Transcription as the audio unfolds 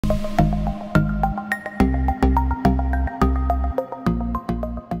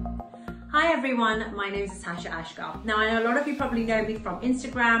everyone, my name is Natasha Asghar. Now I know a lot of you probably know me from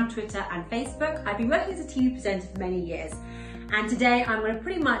Instagram, Twitter and Facebook. I've been working as a TV presenter for many years and today I'm going to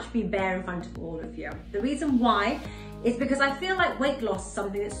pretty much be bare in front of all of you. The reason why is because I feel like weight loss is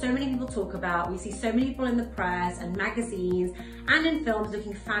something that so many people talk about. We see so many people in the press and magazines and in films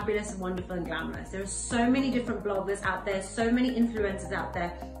looking fabulous and wonderful and glamorous. There are so many different bloggers out there, so many influencers out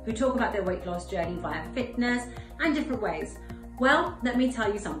there who talk about their weight loss journey via fitness and different ways. Well, let me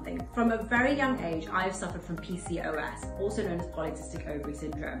tell you something. From a very young age, I've suffered from PCOS, also known as polycystic ovary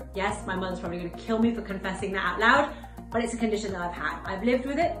syndrome. Yes, my mother's probably going to kill me for confessing that out loud, but it's a condition that I've had. I've lived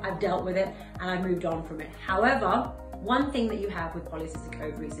with it, I've dealt with it, and I've moved on from it. However, one thing that you have with polycystic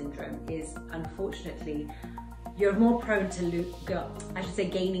ovary syndrome is, unfortunately, you're more prone to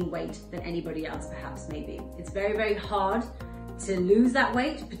gaining weight than anybody else perhaps maybe. It's very, very hard to lose that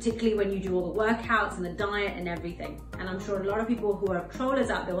weight, particularly when you do all the workouts and the diet and everything. And I'm sure a lot of people who are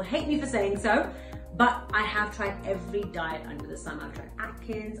trollers out there will hate me for saying so, but I have tried every diet under the sun. I've tried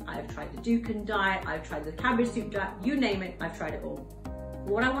Atkins, I've tried the Dukan diet, I've tried the cabbage soup diet, you name it, I've tried it all.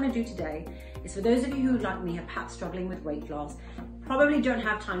 What I want to do today is for those of you who, like me, are perhaps struggling with weight loss, probably don't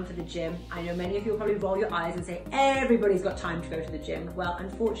have time for the gym. I know many of you will probably roll your eyes and say, everybody's got time to go to the gym. Well,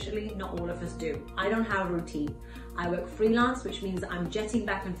 unfortunately, not all of us do. I don't have a routine. I work freelance, which means that I'm jetting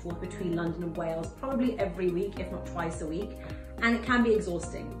back and forth between London and Wales probably every week, if not twice a week. And it can be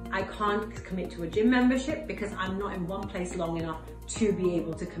exhausting. I can't commit to a gym membership because I'm not in one place long enough to be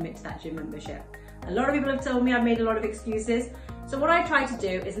able to commit to that gym membership. A lot of people have told me I've made a lot of excuses. So what I try to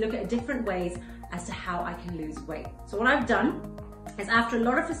do is look at different ways as to how I can lose weight. So what I've done is, after a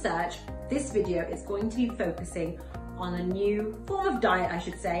lot of research, this video is going to be focusing on a new form of diet, I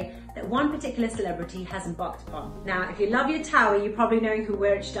should say, that one particular celebrity has embarked upon. Now, if you love your TOWIE, you probably know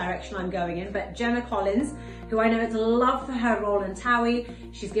which direction I'm going in, but Gemma Collins, who I know is loved for her role in TOWIE,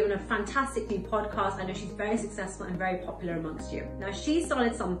 she's given a fantastic new podcast. I know she's very successful and very popular amongst you. Now, she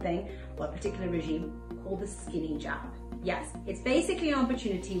started something, or a particular regime, called the skinny jab. Yes, it's basically an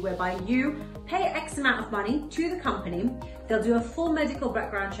opportunity whereby you pay X amount of money to the company. They'll do a full medical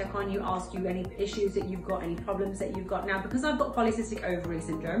background check on you, ask you any issues that you've got, any problems that you've got. Now, because I've got polycystic ovary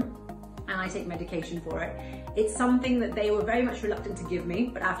syndrome and I take medication for it, it's something that they were very much reluctant to give me,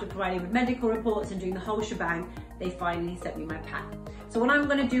 but after providing with medical reports and doing the whole shebang, they finally sent me my pack. So what I'm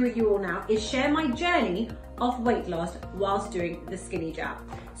gonna do with you all now is share my journey of weight loss whilst doing the skinny jab.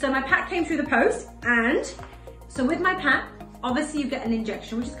 So my pack came through the post, and so with my pack, obviously you get an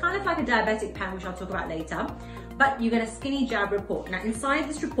injection, which is kind of like a diabetic pen, which I'll talk about later, but you get a skinny jab report. Now inside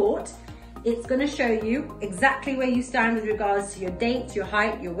this report, it's gonna show you exactly where you stand with regards to your dates, your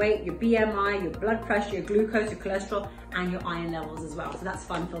height, your weight, your BMI, your blood pressure, your glucose, your cholesterol, and your iron levels as well. So that's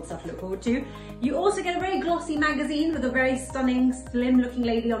fun-filled stuff to look forward to. You also get a very glossy magazine with a very stunning, slim-looking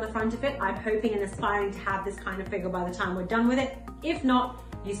lady on the front of it. I'm hoping and aspiring to have this kind of figure by the time we're done with it. If not,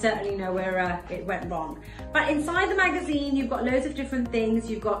 you certainly know where it went wrong. But inside the magazine, you've got loads of different things.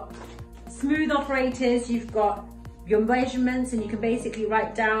 You've got smooth operators, you've got your measurements, and you can basically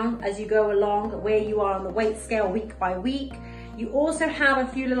write down as you go along where you are on the weight scale week by week. You also have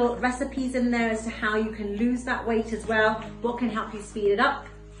a few little recipes in there as to how you can lose that weight as well, what can help you speed it up.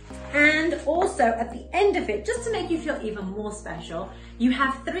 And also at the end of it, just to make you feel even more special, you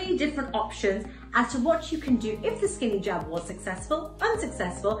have 3 different options as to what you can do if the skinny jab was successful,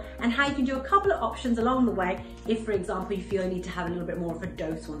 unsuccessful, and how you can do a couple of options along the way if, for example, you feel you need to have a little bit more of a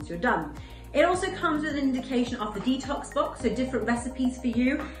dose once you're done. It also comes with an indication of the detox box, so different recipes for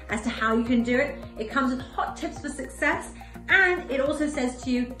you as to how you can do it. It comes with hot tips for success, and it also says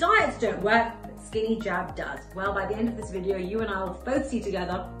to you, diets don't work, but skinny jab does. Well, by the end of this video, you and I will both see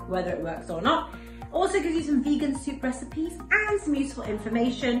together whether it works or not. Also gives you some vegan soup recipes and some useful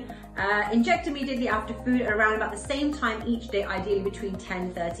information. Inject immediately after food at around about the same time each day, ideally between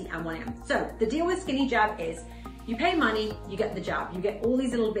 10:30 and 1 AM. So the deal with skinny jab is you pay money, you get the jab. You get all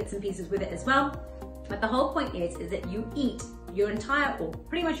these little bits and pieces with it as well. But the whole point is that you eat your entire, or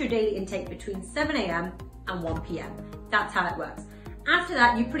pretty much your daily intake between 7 AM and 1 PM. That's how it works. After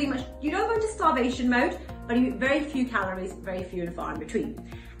that, you don't go into starvation mode, but you eat very few calories, very few and far in between.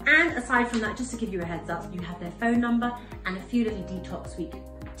 And aside from that, just to give you a heads up, you have their phone number and a few little detox week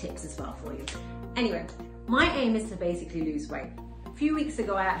tips as well for you. Anyway, my aim is to basically lose weight. A few weeks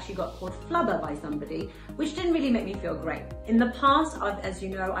ago, I actually got called flubber by somebody, which didn't really make me feel great. In the past, as you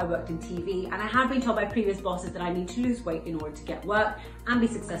know, I worked in TV, and I have been told by previous bosses that I need to lose weight in order to get work and be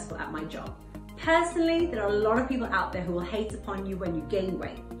successful at my job. Personally, there are a lot of people out there who will hate upon you when you gain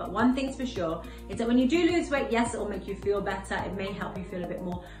weight. But one thing's for sure, is that when you do lose weight, yes, it will make you feel better. It may help you feel a bit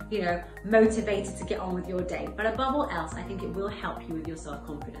more, motivated to get on with your day. But above all else, I think it will help you with your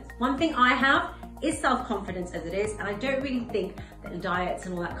self-confidence. One thing I have is self-confidence as it is, and I don't really think that diets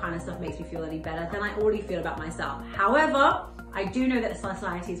and all that kind of stuff makes me feel any better than I already feel about myself. However, I do know that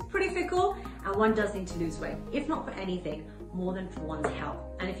society is pretty fickle and one does need to lose weight, if not for anything, more than for one's health.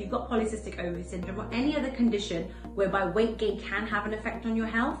 And if you've got polycystic ovary syndrome or any other condition whereby weight gain can have an effect on your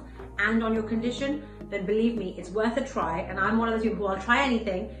health and on your condition, then believe me, it's worth a try. And I'm one of those people who will try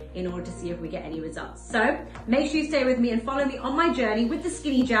anything in order to see if we get any results. So make sure you stay with me and follow me on my journey with the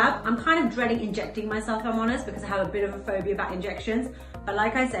skinny jab. I'm kind of dreading injecting myself, if I'm honest, because I have a bit of a phobia about injections. But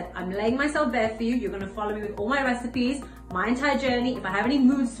like I said, I'm laying myself bare for you. You're gonna follow me with all my recipes, my entire journey. If I have any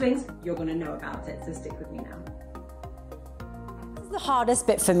mood swings, you're gonna know about it. So stick with me now. The hardest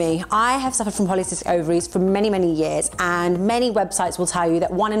bit for me. I have suffered from polycystic ovaries for many, many years, and many websites will tell you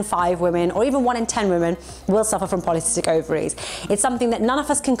that 1 in 5 women or even 1 in 10 women will suffer from polycystic ovaries. It's something that none of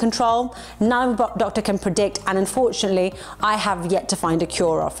us can control, none doctor can predict, and unfortunately I have yet to find a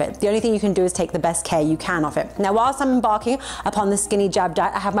cure of it. The only thing you can do is take the best care you can of it. Now, whilst I'm embarking upon the skinny jab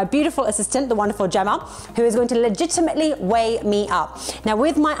diet, I have my beautiful assistant, the wonderful Gemma, who is going to legitimately weigh me up. Now,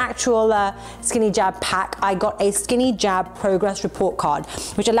 with my actual skinny jab pack, I got a skinny jab progress report card,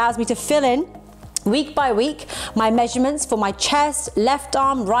 which allows me to fill in week by week my measurements for my chest, left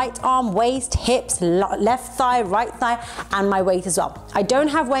arm, right arm, waist, hips, left thigh, right thigh, and my weight as well. I don't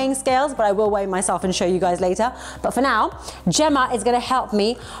have weighing scales, but I will weigh myself and show you guys later. But for now, Gemma is going to help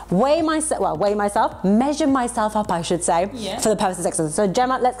me measure myself up, I should say, for the purposes of exercise. So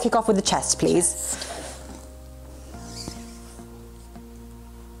Gemma, let's kick off with the chest, please.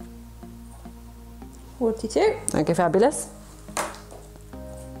 42. Okay, fabulous.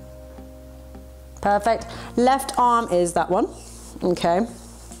 Perfect. Left arm is that one. Okay.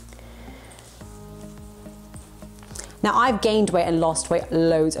 Now, I've gained weight and lost weight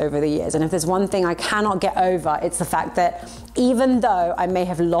loads over the years, and if there's one thing I cannot get over, it's the fact that even though I may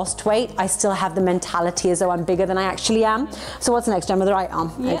have lost weight, I still have the mentality as though I'm bigger than I actually am. So what's next, Gemma? The right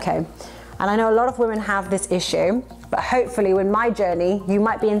arm. Yeah. Okay. And I know a lot of women have this issue, but hopefully with my journey, you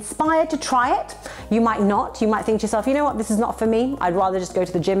might be inspired to try it. You might not. You might think to yourself, you know what, this is not for me. I'd rather just go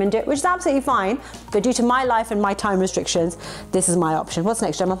to the gym and do it, which is absolutely fine. But due to my life and my time restrictions, this is my option. What's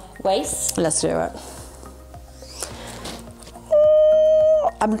next, Gemma? Waist. Let's do it.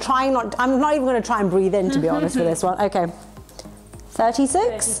 I'm not even gonna try and breathe in, to be honest with this one. Okay.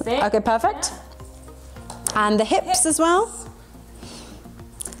 36. Okay, perfect. And the hips as well.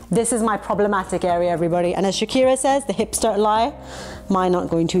 This is my problematic area, everybody. And as Shakira says, the hips don't lie. Mine aren't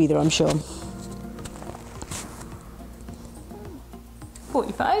going to either, I'm sure.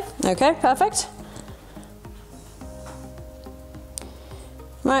 45. Okay, perfect.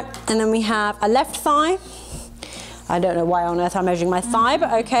 Right, and then we have a left thigh. I don't know why on earth I'm measuring my thigh,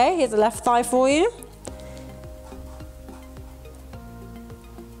 but okay, here's a left thigh for you.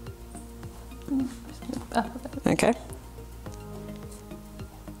 Okay.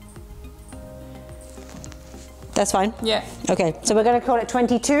 That's fine? Yeah. Okay, so we're going to call it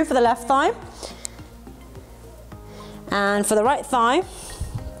 22 for the left thigh. And for the right thigh,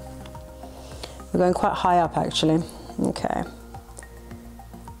 we're going quite high up actually. Okay.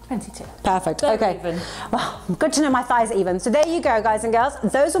 22. Perfect. They're okay. Even. Well, good to know my thighs are even. So there you go, guys and girls.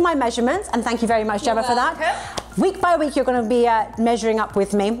 Those are my measurements, and thank you very much, Gemma, for that. Week by week, you're going to be measuring up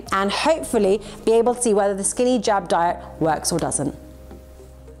with me, and hopefully be able to see whether the skinny jab diet works or doesn't.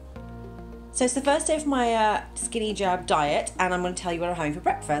 So it's the first day of my skinny jab diet, and I'm going to tell you what I'm having for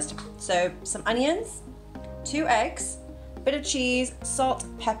breakfast. So some onions, 2 eggs, a bit of cheese, salt,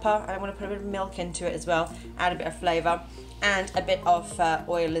 pepper, and I'm going to put a bit of milk into it as well, add a bit of flavour, and a bit of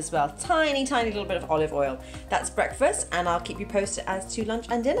oil as well. Tiny, tiny little bit of olive oil. That's breakfast, and I'll keep you posted as to lunch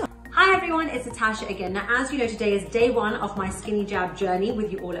and dinner. Hi everyone, it's Natasha again. Now, as you know, today is day 1 of my skinny jab journey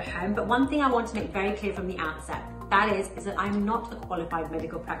with you all at home, but one thing I want to make very clear from the outset, that is that I'm not a qualified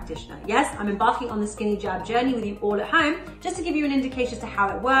medical practitioner. Yes, I'm embarking on the skinny jab journey with you all at home, just to give you an indication as to how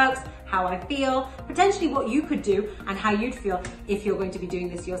it works, how I feel, potentially what you could do, and how you'd feel if you're going to be doing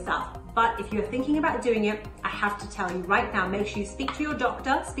this yourself. But if you're thinking about doing it, I have to tell you right now, make sure you speak to your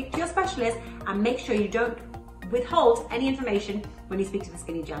doctor, speak to your specialist, and make sure you don't withhold any information when you speak to the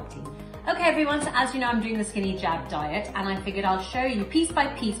skinny jab team. Okay everyone, so as you know, I'm doing the skinny jab diet, and I figured I'll show you piece by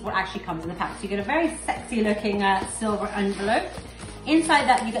piece what actually comes in the pack. So you get a very sexy looking silver envelope. Inside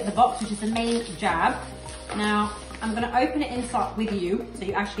that you get the box, which is the main jab. Now, I'm going to open it inside with you, so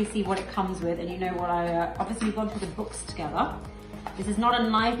you actually see what it comes with, and you know what obviously we've gone through the books together. This is not a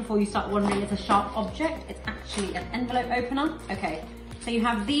knife before you start wondering it's a sharp object. It's actually an envelope opener. Okay, so you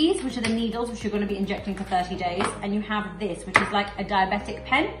have these, which are the needles, which you're going to be injecting for 30 days. And you have this, which is like a diabetic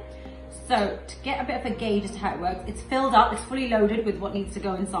pen. So to get a bit of a gauge as to how it works, it's filled up, it's fully loaded with what needs to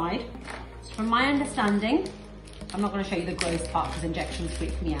go inside. So from my understanding, I'm not going to show you the gross part because injections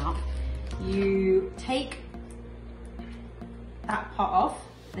freak me out. You take that part off,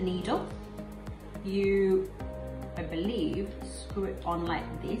 the needle. You, I believe, screw it on like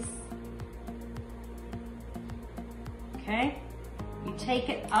this. Okay. You take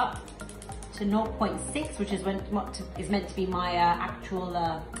it up to 0.6, which is what is meant to be my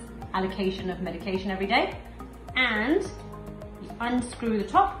actual allocation of medication every day. And you unscrew the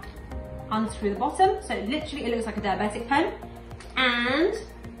top, unscrew the bottom. So literally it looks like a diabetic pen. And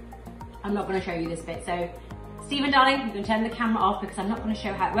I'm not going to show you this bit. So Stephen, darling, you can turn the camera off because I'm not going to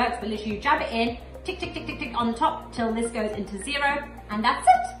show how it works, but literally you jab it in, tick, tick, tick, tick, tick on the top till this goes into 0, and that's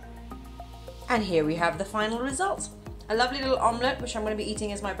it. And here we have the final result. A lovely little omelette, which I'm going to be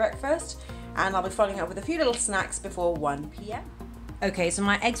eating as my breakfast, and I'll be following up with a few little snacks before 1 p.m. Okay, so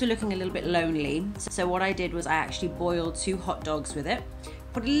my eggs were looking a little bit lonely, so what I did was I actually boiled 2 hot dogs with it,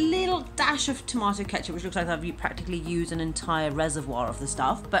 put a little dash of tomato ketchup, which looks like I've practically used an entire reservoir of the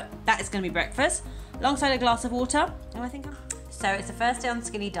stuff, but that is going to be breakfast, alongside a glass of water, and I think so it's the first day on the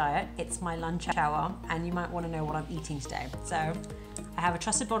skinny diet, it's my lunch hour, and you might want to know what I'm eating today. So I have a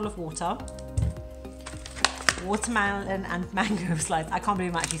trusted bottle of water, watermelon and mango slices. I can't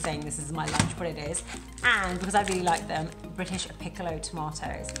believe I'm actually saying this is my lunch, but it is. And because I really like them, British piccolo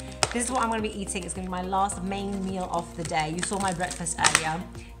tomatoes. This is what I'm going to be eating. It's going to be my last main meal of the day. You saw my breakfast earlier.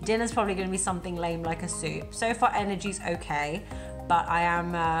 Dinner's probably going to be something lame like a soup. So far energy's okay, but I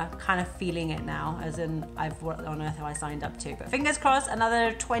am kind of feeling it now, as in what on earth have I signed up to? But fingers crossed,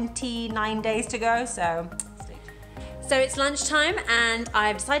 another 29 days to go, so. So it's lunchtime and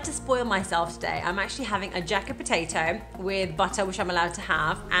I've decided to spoil myself today. I'm actually having a jacket potato with butter, which I'm allowed to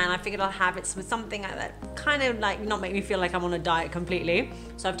have, and I figured I'll have it with something like that, kind of like not make me feel like I'm on a diet completely.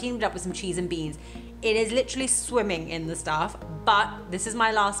 So I've teamed it up with some cheese and beans. It is literally swimming in the stuff, but this is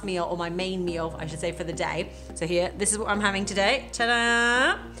my last meal, or my main meal, I should say, for the day. So here, this is what I'm having today.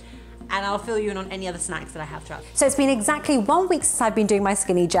 Ta-da! And I'll fill you in on any other snacks that I have throughout. So it's been exactly 1 week since I've been doing my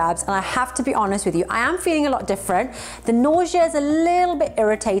skinny jabs, and I have to be honest with you, I am feeling a lot different. The nausea is a little bit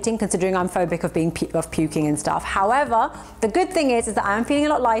irritating considering I'm phobic of puking and stuff. However, the good thing is that I am feeling a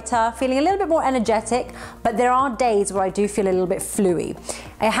lot lighter, feeling a little bit more energetic, but there are days where I do feel a little bit fluey.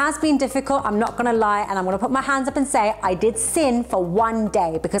 It has been difficult, I'm not gonna lie, and I'm gonna put my hands up and say I did sin for 1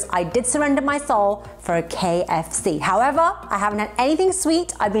 day because I did surrender my soul for a KFC. However, I haven't had anything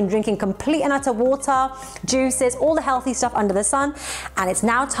sweet. I've been drinking complete and utter water, juices, all the healthy stuff under the sun, and it's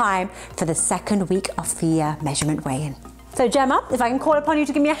now time for the 2nd week of the measurement weigh-in. So Gemma, if I can call upon you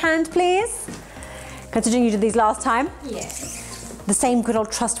to give me a hand, please. Considering you did these last time. Yes. The same good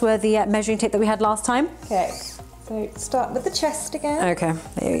old trustworthy measuring tape that we had last time. Okay, so start with the chest again. Okay,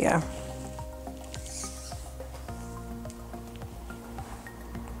 there you go.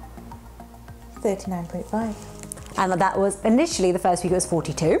 $39.5. And that was initially the first week, it was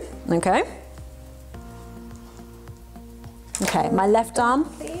 42. Okay. Okay, my left arm.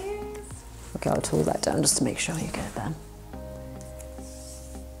 Please. Okay, I'll tool that down just to make sure you get it there.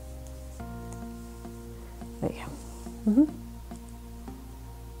 There you go.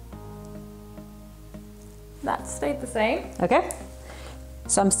 That stayed the same. Okay.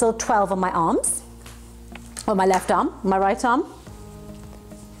 So I'm still 12 on my arms. On my left arm, my right arm.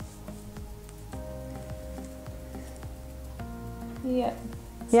 Yeah.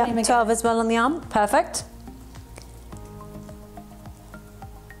 Yeah, 12 as well on the arm. Perfect.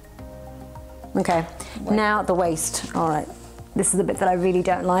 Okay, now the waist. All right. This is the bit that I really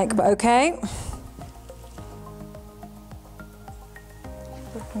don't like, but okay.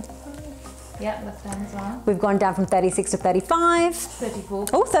 Yeah, left arm as well. We've gone down from 36 to 35. 34.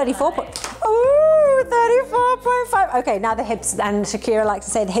 Oh, 34. Oh, 34.5. Okay, now the hips, and Shakira likes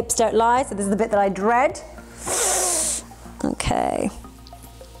to say the hips don't lie, so this is the bit that I dread. Okay.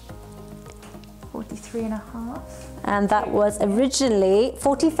 43.5. And that was originally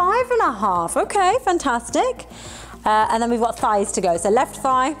 45.5. Okay, fantastic. And then we've got thighs to go. So left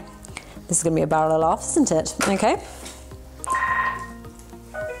thigh. This is going to be a barrel of laughs, isn't it? Okay.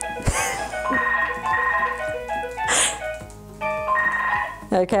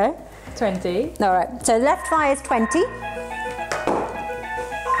 Okay. 20. All right. So left thigh is 20.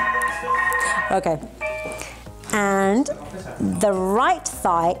 Okay. And the right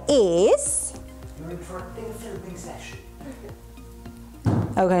thigh is. You're in for a big filming session.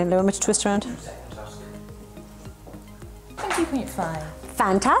 Okay, do you want me to twist around? 25. 9.5.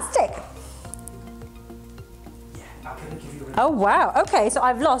 Fantastic. I'm gonna give you a Oh wow, okay, so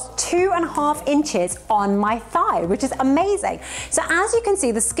I've lost 2.5 inches on my thigh, which is amazing. So as you can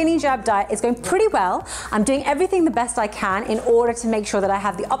see, the skinny jab diet is going pretty well. I'm doing everything the best I can in order to make sure that I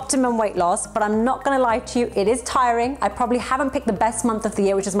have the optimum weight loss, but I'm not gonna lie to you, it is tiring. I probably haven't picked the best month of the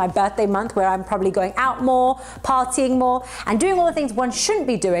year, which is my birthday month, where I'm probably going out more, partying more, and doing all the things one shouldn't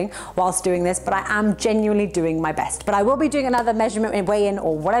be doing whilst doing this, but I am genuinely doing my best. But I will be doing another measurement and weigh-in,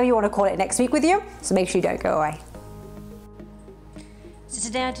 or whatever you wanna call it, next week with you, so make sure you don't go away. So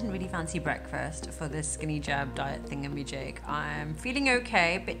today I didn't really fancy breakfast for this skinny jab diet thingamajig. I'm feeling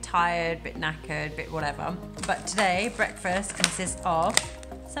okay, a bit tired, a bit knackered, a bit whatever. But today breakfast consists of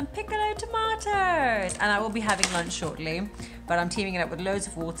some piccolo tomatoes, and I will be having lunch shortly, but I'm teaming it up with loads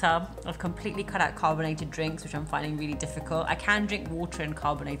of water. I've completely cut out carbonated drinks, which I'm finding really difficult. I can drink water and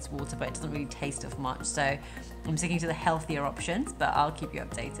carbonated water, but it doesn't really taste of much, so I'm sticking to the healthier options, but I'll keep you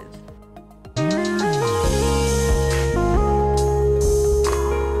updated.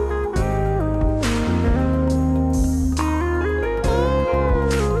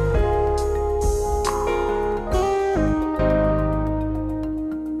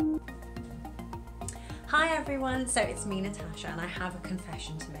 So it's me, Natasha, and I have a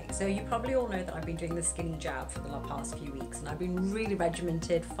confession to make. So you probably all know that I've been doing the skinny jab for the past few weeks, and I've been really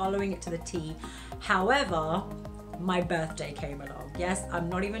regimented, following it to the T. However, my birthday came along. Yes, I'm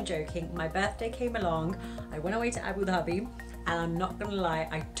not even joking. My birthday came along. I went away to Abu Dhabi, and I'm not gonna lie,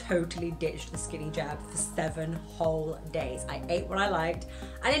 I totally ditched the skinny jab for 7 whole days. I ate what I liked.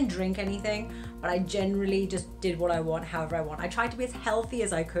 I didn't drink anything, but I generally just did what I want, however I want. I tried to be as healthy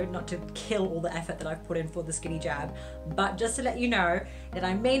as I could, not to kill all the effort that I've put in for the skinny jab, but just to let you know that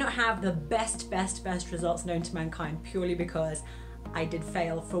I may not have the best results known to mankind, purely because I did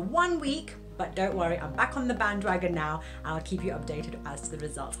fail for 1 week. But don't worry, I'm back on the bandwagon now, and I'll keep you updated as to the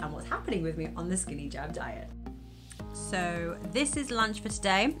results and what's happening with me on the skinny jab diet. So this is lunch for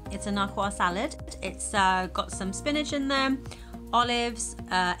today. It's a narquois salad. It's got some spinach in there, olives,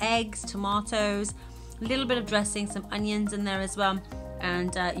 eggs, tomatoes, a little bit of dressing, some onions in there as well,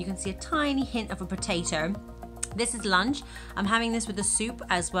 and you can see a tiny hint of a potato. This is lunch. I'm having this with the soup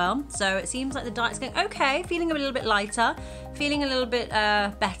as well. So it seems like the diet's going okay, feeling a little bit lighter, feeling a little bit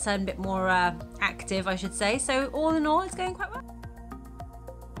better and a bit more active, I should say. So all in all, it's going quite well.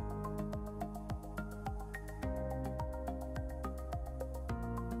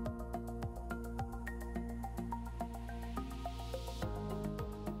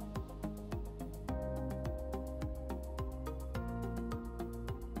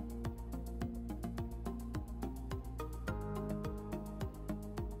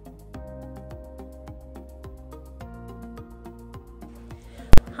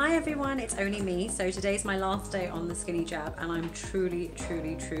 Hi everyone, it's only me. So today's my last day on the skinny jab, and I'm truly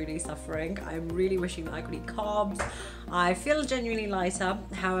suffering. I'm really wishing that I could eat carbs. I feel genuinely lighter.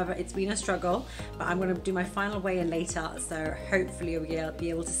 However, it's been a struggle, but I'm going to do my final weigh-in later, so hopefully we'll be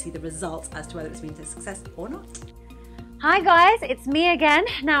able to see the results as to whether it's been a success or not. Hi guys, it's me again.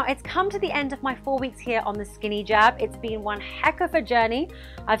 Now it's come to the end of my 4 weeks here on the skinny jab. It's been one heck of a journey.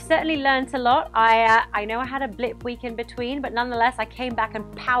 I've certainly learned a lot. I know I had a blip week in between, but nonetheless I came back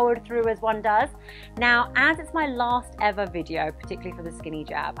and powered through as one does. Now, as it's my last ever video, particularly for the skinny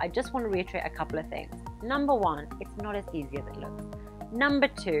jab, I just want to reiterate a couple of things. Number one, it's not as easy as it looks. Number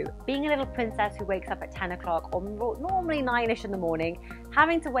two, being a little princess who wakes up at 10 o'clock or normally 9ish in the morning,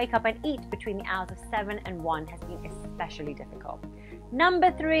 having to wake up and eat between the hours of 7 and 1 has been especially difficult.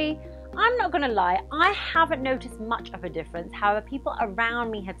 Number three, I'm not gonna lie, I haven't noticed much of a difference. However, people around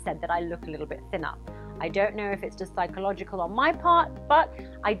me have said that I look a little bit thinner. I don't know if it's just psychological on my part, but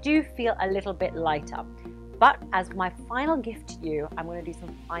I do feel a little bit lighter. But as my final gift to you, I'm going to do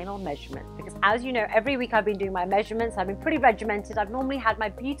some final measurements, because as you know, every week I've been doing my measurements. I've been pretty regimented. I've normally had my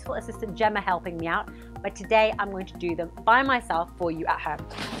beautiful assistant Gemma helping me out, but today I'm going to do them by myself for you at home.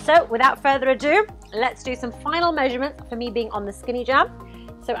 So without further ado, let's do some final measurements for me being on the skinny jab.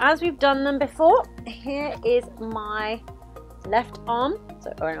 So as we've done them before, here is my left arm.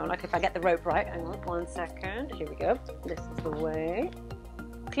 So hang on, like if I get the rope right, hang on 1 second. Here we go. This is the way.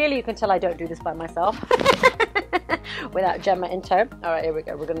 Clearly you can tell I don't do this by myself without Gemma in tow. All right, here we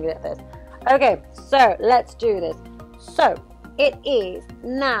go. We're going to get this. Okay, so let's do this. So it is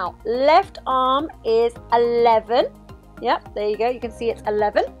now left arm is 11. Yep, there you go. You can see it's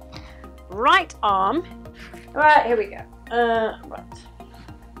 11. Right arm. All right, here we go. Right.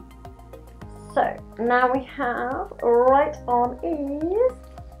 So now we have right arm is,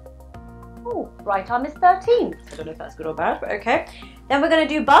 oh, right arm is 13. I don't know if that's good or bad, but okay. Then we're going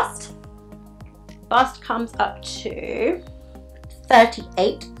to do bust. Bust comes up to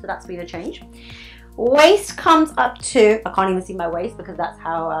 38, so that's been a change. Waist comes up to, I can't even see my waist because that's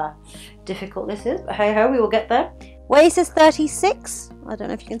how difficult this is, but hey ho, we will get there. Waist is 36. I don't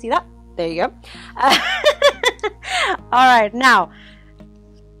know if you can see that. There you go. All right, now,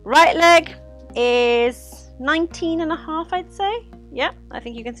 right leg is 19 and a half, I'd say. Yeah, I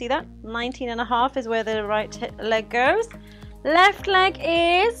think you can see that. 19 and a half is where the right leg goes. Left leg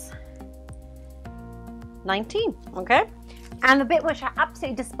is 19, okay? And the bit which I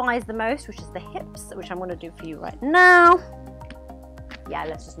absolutely despise the most, which is the hips, which I'm going to do for you right now. Yeah,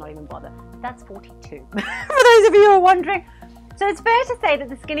 let's just not even bother. That's 42, for those of you who are wondering. So it's fair to say that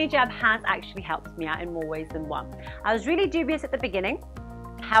the skinny jab has actually helped me out in more ways than one. I was really dubious at the beginning.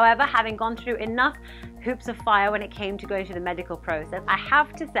 However, having gone through enough hoops of fire when it came to going through the medical process, I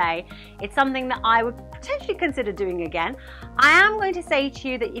have to say it's something that I would potentially consider doing again. I am going to say to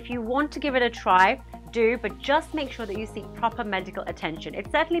you that if you want to give it a try, do, but just make sure that you seek proper medical attention. It's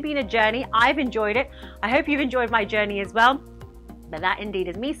certainly been a journey. I've enjoyed it. I hope you've enjoyed my journey as well. But that indeed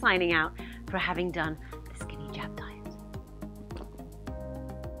is me signing out for having done